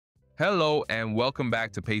Hello and welcome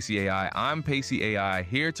back to Pacey AI. I'm Pacey AI,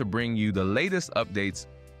 here to bring you the latest updates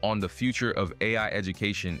on the future of AI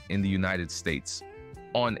education in the United States.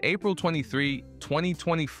 On April 23,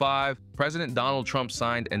 2025, President Donald Trump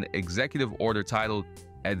signed an executive order titled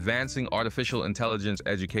Advancing Artificial Intelligence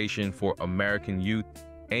Education for American Youth,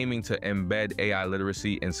 aiming to embed AI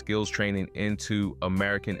literacy and skills training into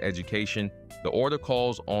American education. The order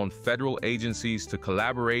calls on federal agencies to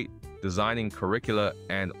collaborate, designing curricula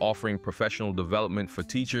and offering professional development for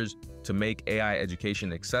teachers to make AI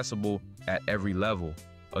education accessible at every level.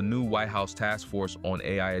 A new White House task force on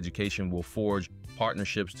AI education will forge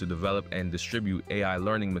partnerships to develop and distribute AI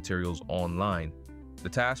learning materials online. The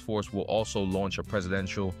task force will also launch a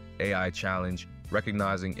presidential AI challenge,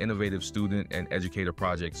 recognizing innovative student and educator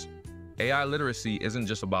projects. AI literacy isn't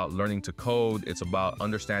just about learning to code, it's about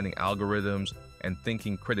understanding algorithms and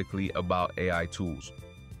thinking critically about AI tools.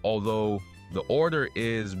 Although the order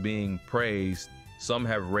is being praised, some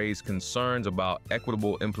have raised concerns about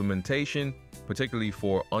equitable implementation, particularly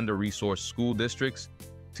for under-resourced school districts.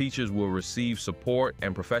 Teachers will receive support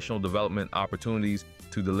and professional development opportunities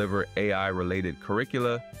to deliver AI-related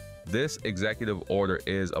curricula. This executive order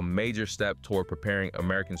is a major step toward preparing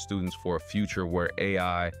American students for a future where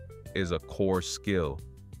AI is a core skill.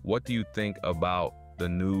 What do you think about the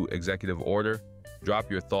new executive order? Drop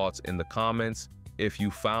your thoughts in the comments. If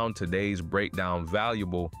you found today's breakdown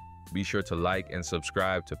valuable, be sure to like and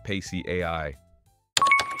subscribe to Pacey AI.